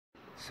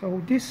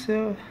So this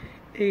a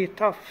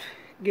TUF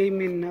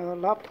gaming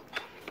laptop.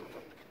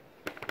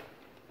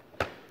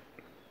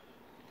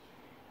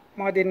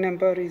 Model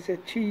number is a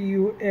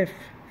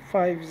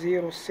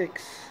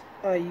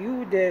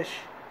TUF506IU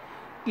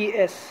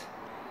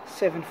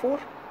ES74.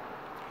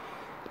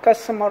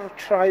 Customer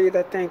tried,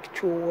 I think,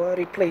 to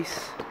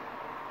replace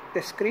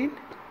the screen.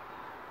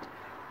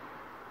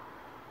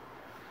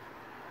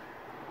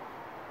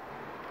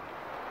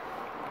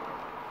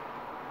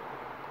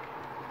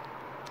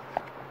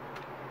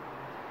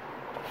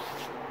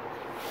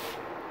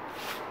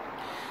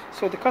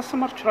 So the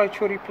customer tried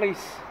to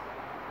replace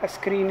a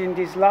screen in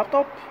this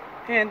laptop,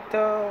 and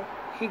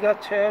he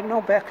got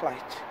no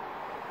backlight.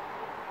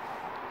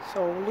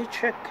 So let's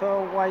check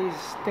why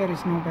there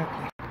is no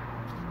backlight.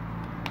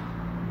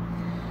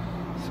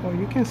 So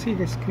you can see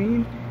the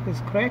screen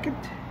is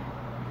cracked,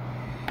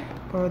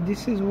 but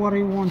this is what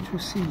I want to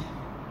see.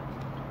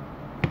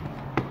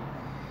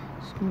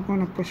 So I'm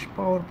gonna push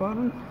power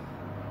button.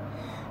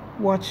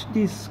 Watch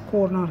this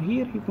corner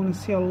here, you're gonna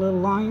see a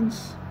little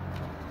lines.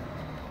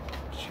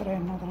 Try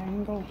another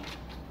angle.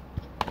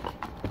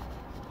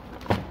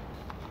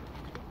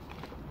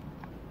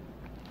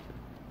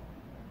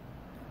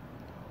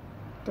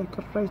 Take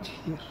it right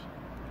here.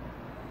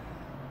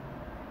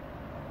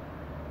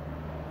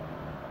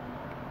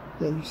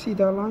 Yeah, you see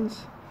the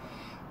lines?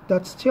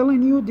 That's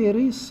telling you there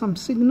is some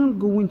signal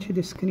going to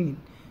the screen.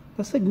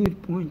 That's a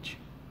good point.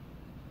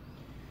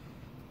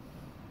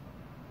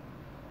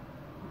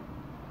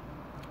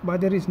 But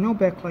there is no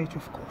backlight,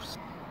 of course.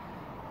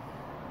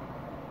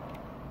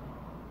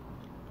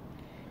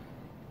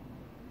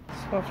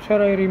 So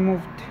after I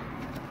removed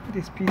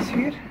this piece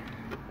here,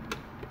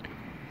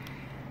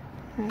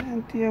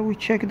 and yeah, we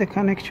check the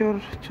connector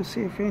to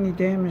see if any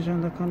damage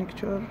on the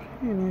connector,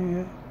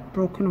 any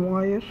broken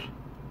wire.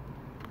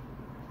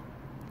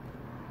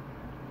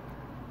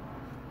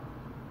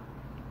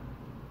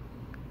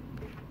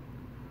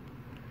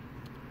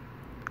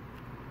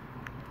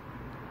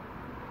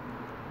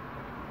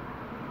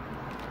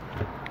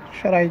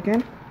 Try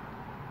again.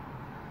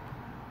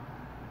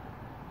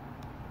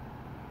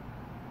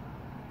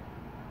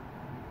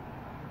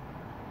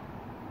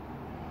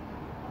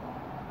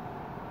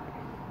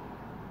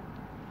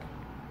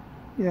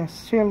 Yeah,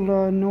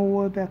 still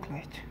no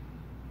backlight.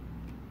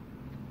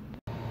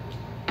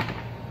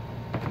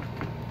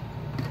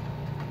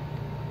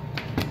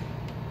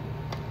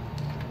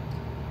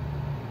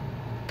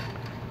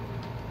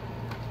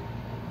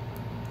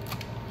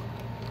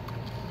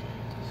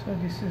 So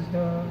this is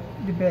the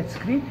bad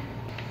screen.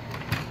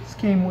 This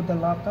came with the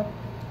laptop.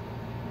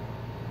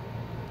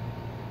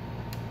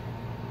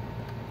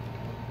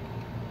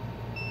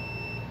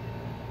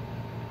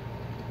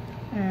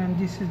 And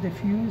this is the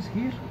fuse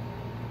here.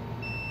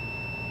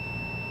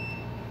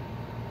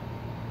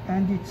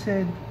 And it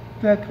said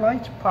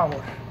backlight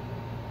power.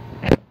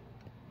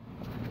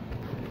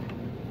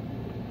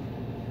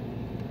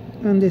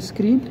 And the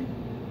screen.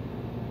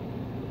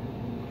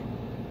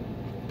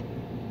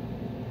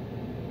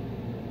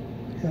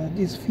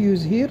 This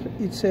fuse here,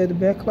 it said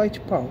backlight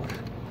power.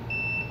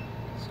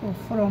 So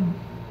from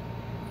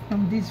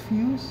this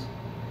fuse,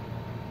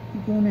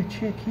 you're gonna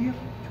check here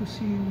to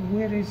see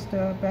where is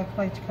the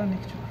backlight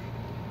connector.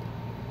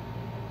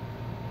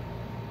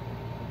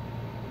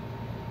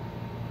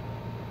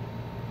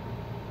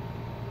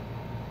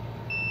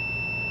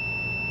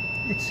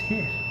 It's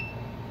here.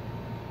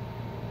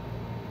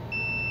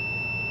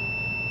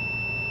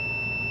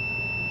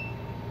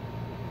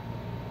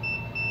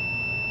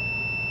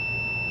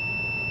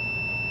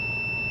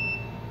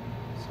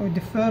 So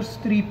the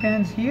first 3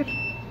 pins here,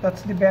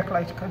 that's the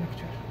backlight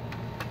connector.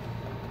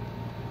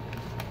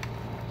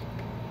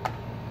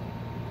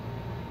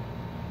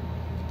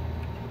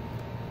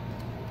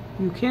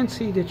 You can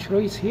see the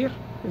trace here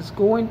is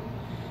going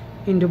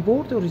in the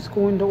board or is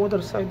going the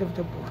other side of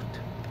the board.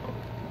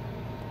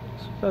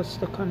 That's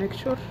the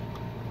connector,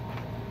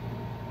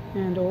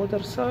 and the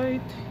other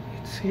side,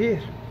 it's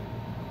here.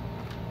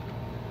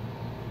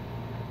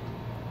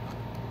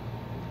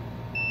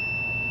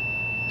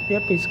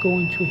 Yep, it's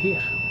going to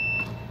here.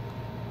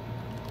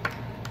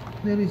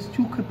 There is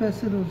 2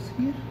 capacitors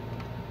here.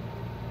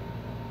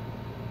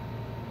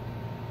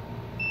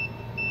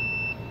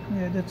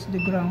 Yeah, that's the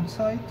ground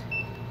side.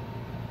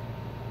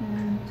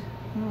 And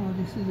oh,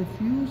 this is a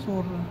fuse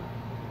or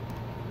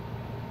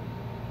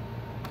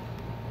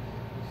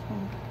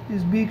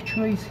this big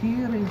trace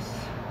here is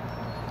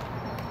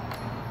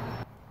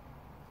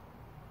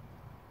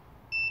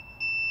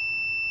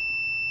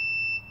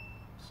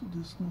so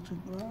this is not a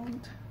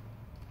ground,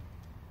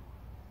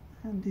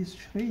 and this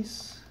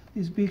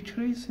big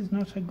trace is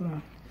not a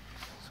ground.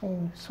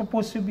 So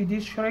supposed to be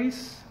this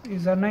trace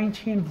is a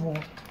 19 volt.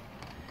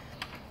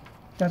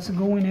 That's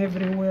going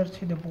everywhere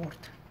to the board.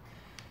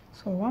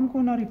 So I'm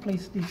gonna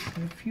replace this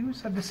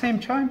fuse. At the same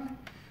time,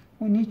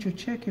 we need to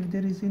check if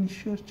there is any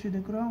short to the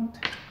ground.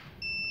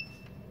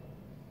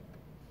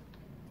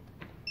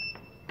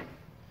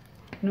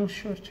 No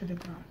short to the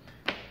ground.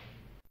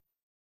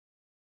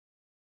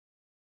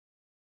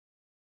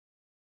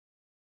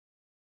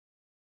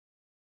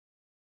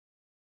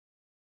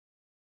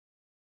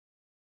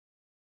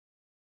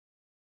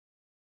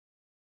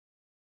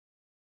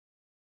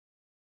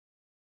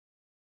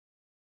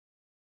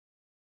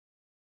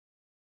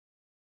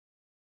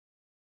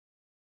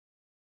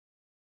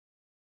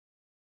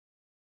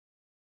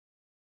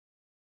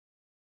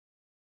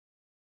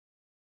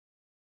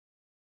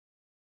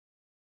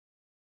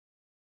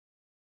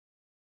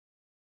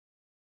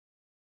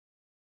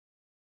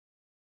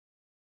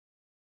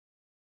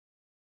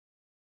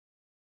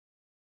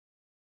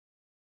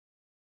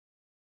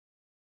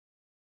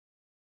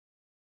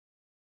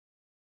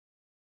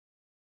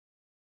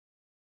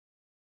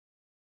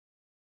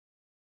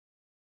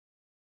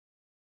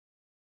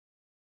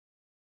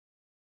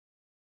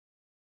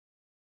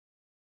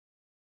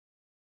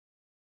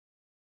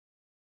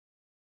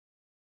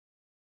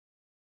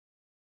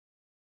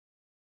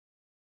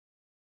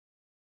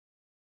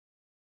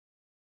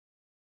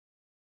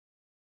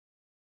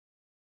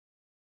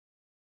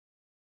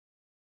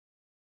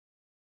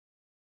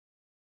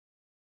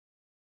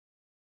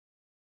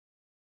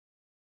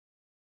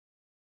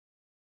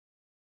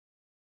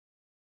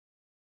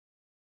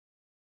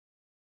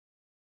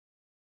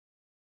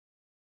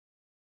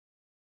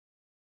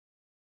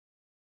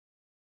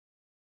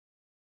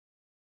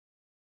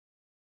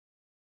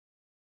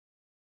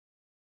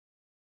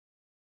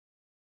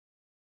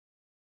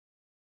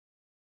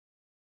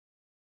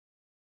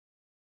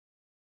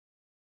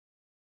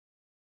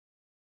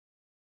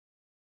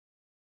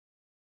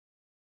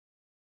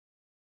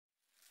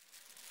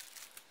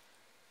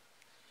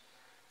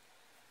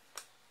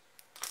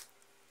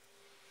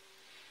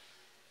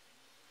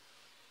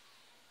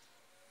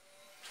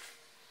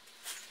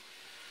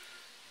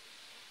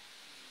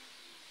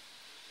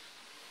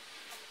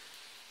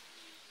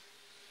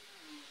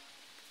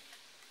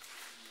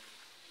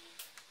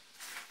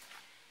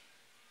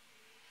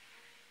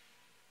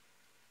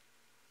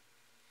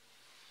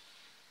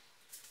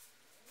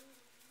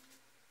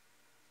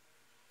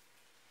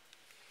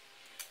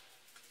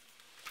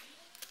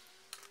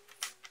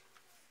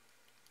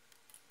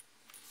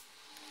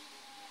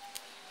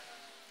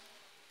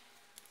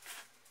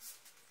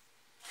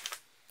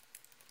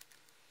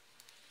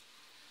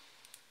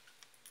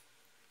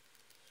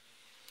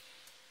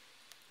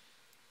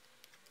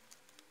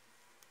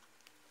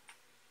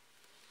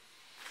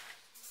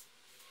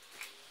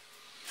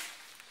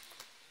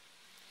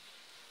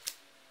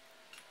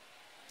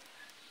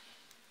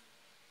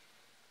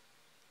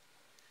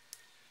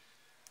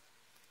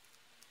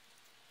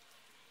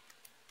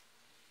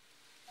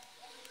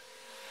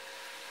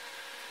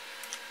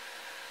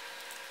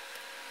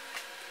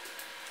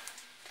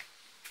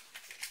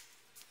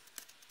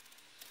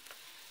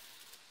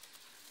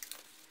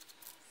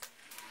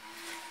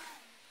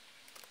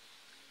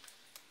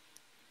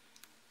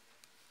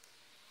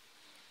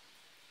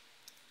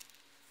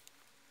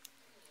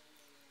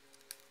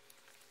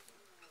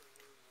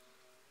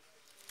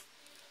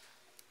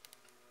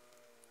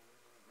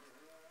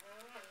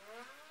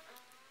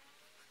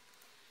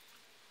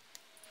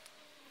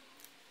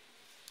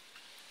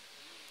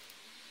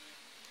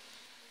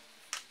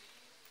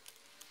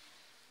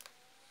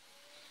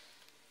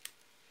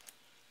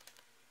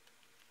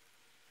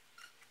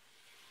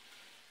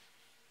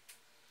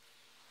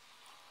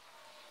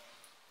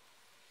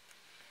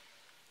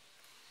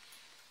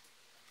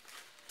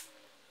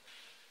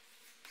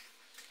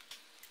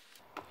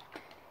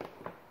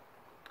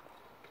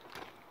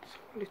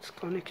 let's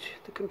connect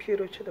the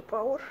computer to the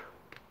power.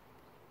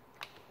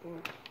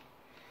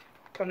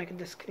 Connect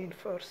the screen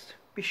first.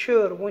 Be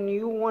sure when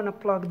you want to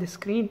plug the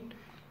screen,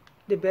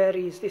 the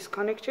battery is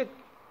disconnected,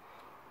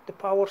 the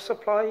power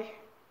supply,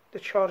 the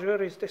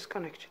charger is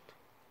disconnected.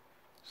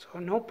 So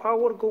no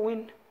power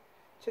going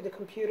to the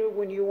computer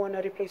when you want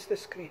to replace the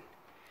screen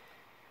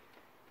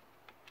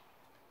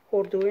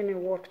or do any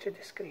work to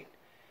the screen.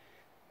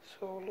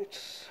 So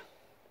let's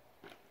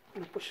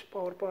push the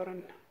power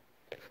button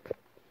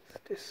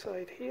this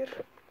side here.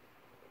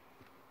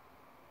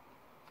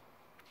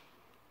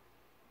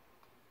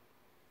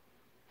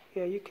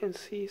 Yeah, you can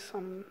see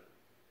some,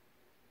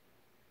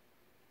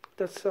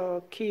 that's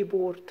a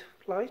keyboard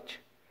light.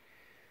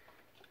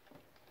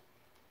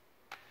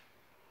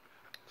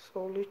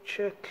 So let's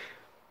check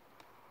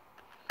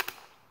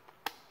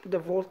the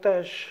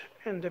voltage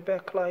and the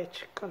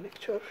backlight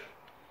connector.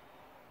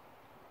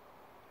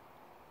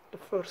 The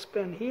first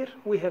pin here,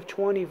 we have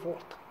 20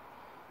 volt,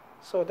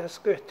 so that's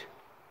good.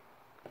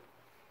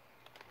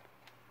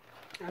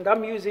 And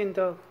I'm using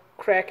the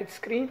cracked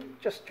screen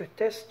just to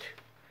test,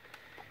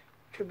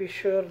 to be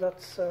sure that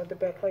the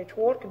backlight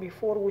work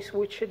before we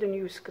switch to the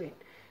new screen.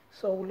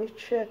 So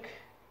let's check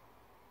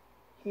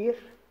here.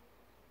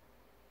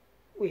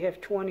 We have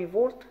 20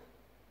 volt.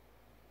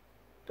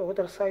 The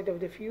other side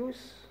of the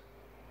fuse,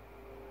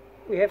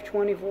 we have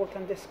 20 volt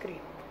on the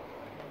screen.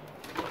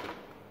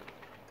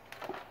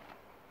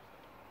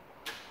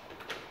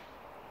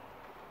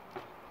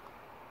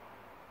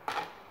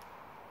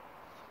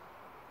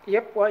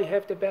 Yep, I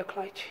have the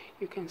backlight.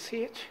 You can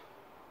see it.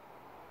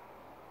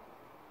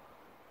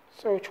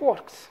 So it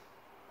works.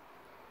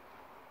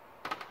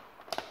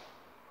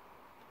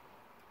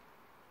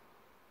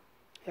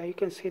 Yeah, you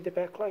can see the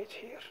backlight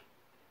here.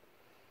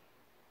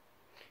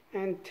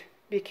 And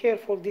be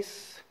careful,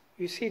 this,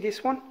 you see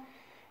this one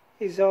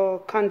is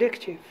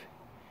conductive.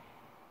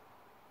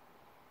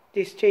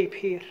 This tape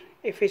here,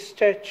 if it's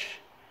touched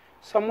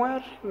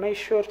somewhere, may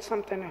short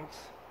something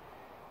else.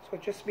 So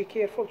just be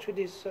careful to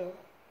these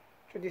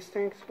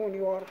things when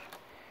you are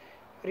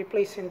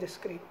replacing the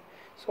screen.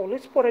 So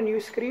let's put a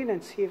new screen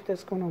and see if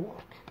that's gonna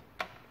work.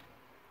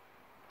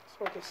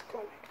 So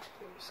disconnect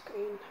the new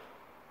screen,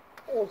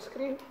 old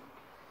screen.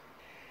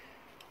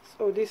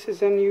 So this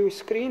is a new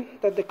screen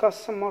that the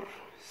customer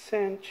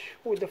sent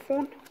with the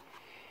phone.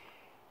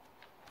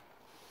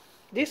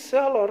 This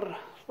seller,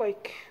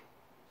 like,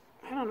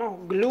 I don't know,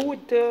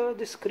 glued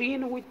the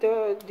screen with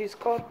this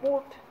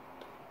cardboard.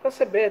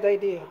 That's a bad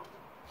idea.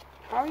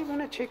 How are you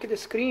gonna check the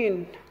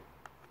screen?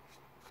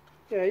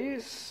 Yeah,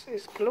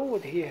 it's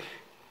glued here.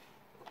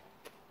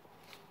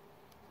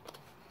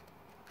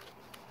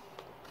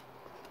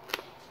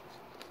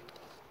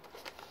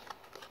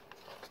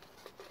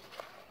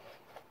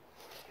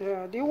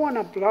 Yeah, do you want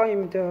to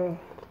blame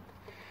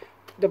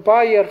the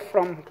buyer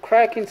from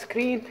cracking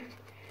screen?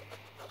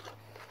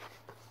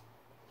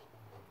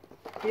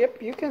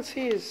 Yep, you can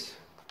see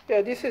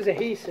yeah, this is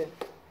adhesive.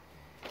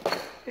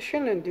 They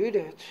shouldn't do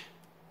that.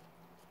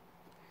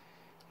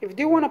 If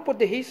they want to put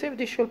the adhesive,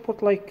 they should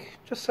put like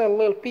just a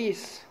little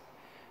piece,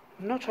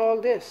 not all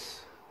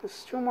this. This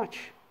is too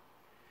much.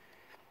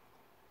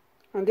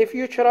 And if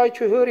you try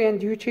to hurry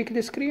and you check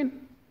the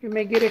screen, you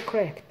may get it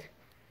cracked.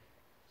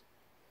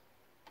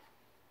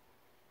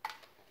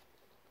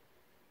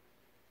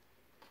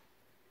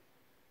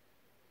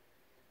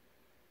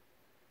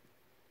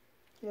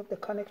 Yep, the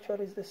connector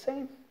is the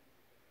same.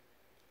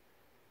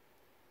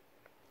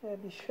 Yeah,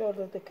 be sure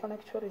that the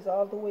connector is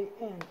all the way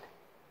in.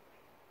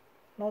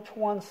 Not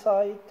one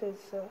side is,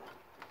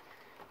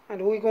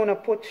 and we're gonna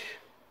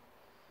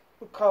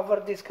we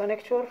cover this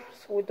connector,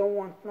 so we don't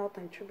want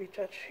nothing to be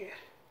touched here.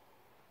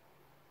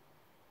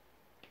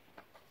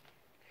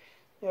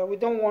 Yeah, we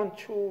don't want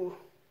to,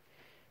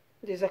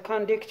 there's a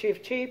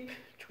conductive tape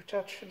to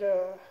touch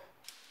the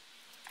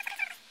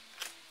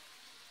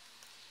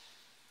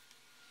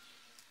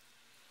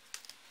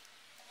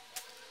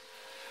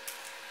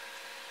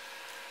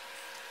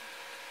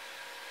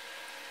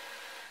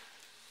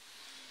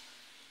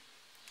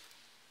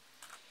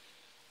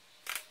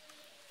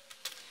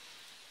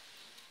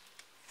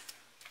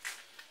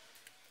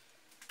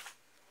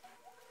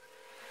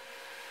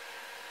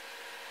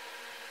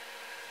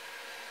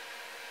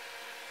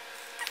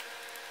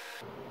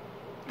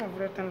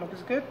everything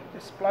looks good.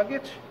 Just plug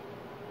it,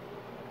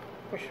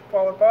 push the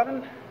power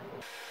button,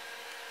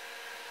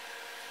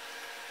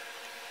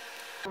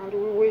 and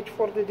we wait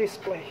for the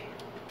display.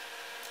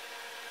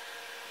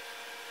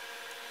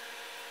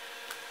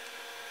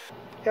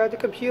 Yeah, the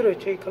computer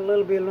takes a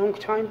little bit long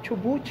time to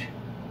boot.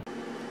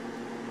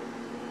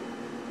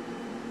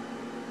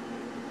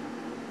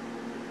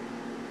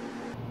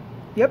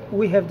 Yep,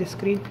 we have the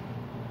screen.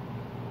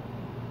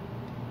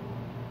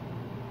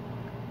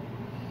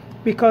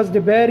 Because the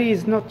battery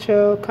is not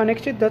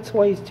connected, that's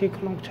why it takes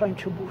a long time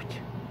to boot.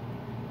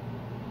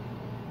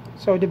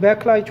 So the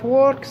backlight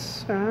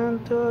works,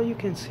 and you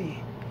can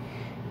see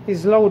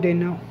it's loading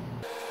now.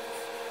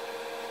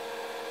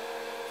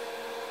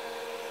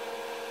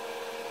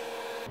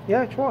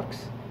 Yeah, it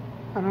works.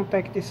 I don't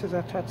think this is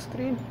a touch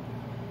screen.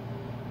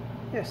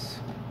 Yes.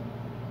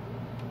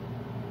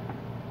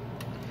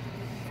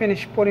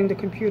 Finish putting the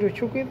computer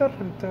together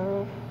and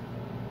so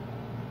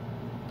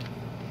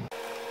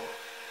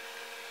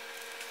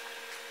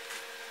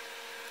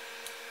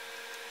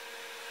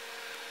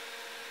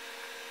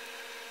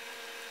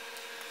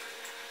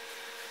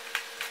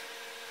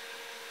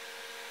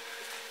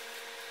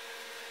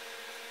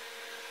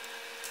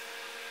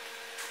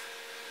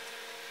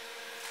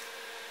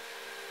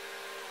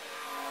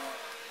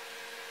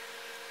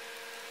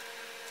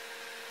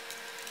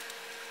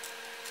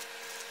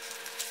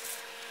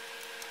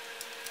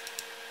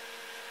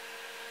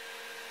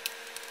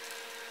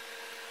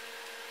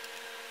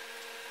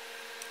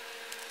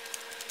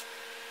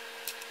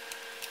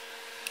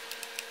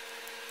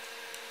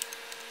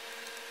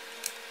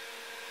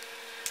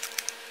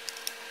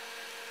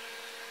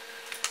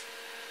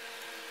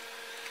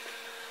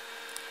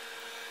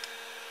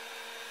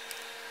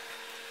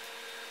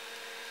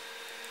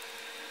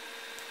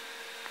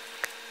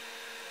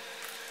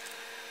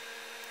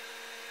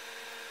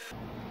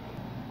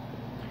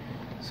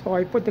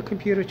I put the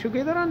computer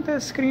together and the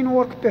screen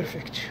worked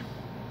perfect.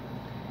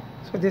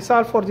 So that's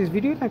all for this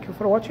video. Thank you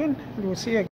for watching. We will see you again.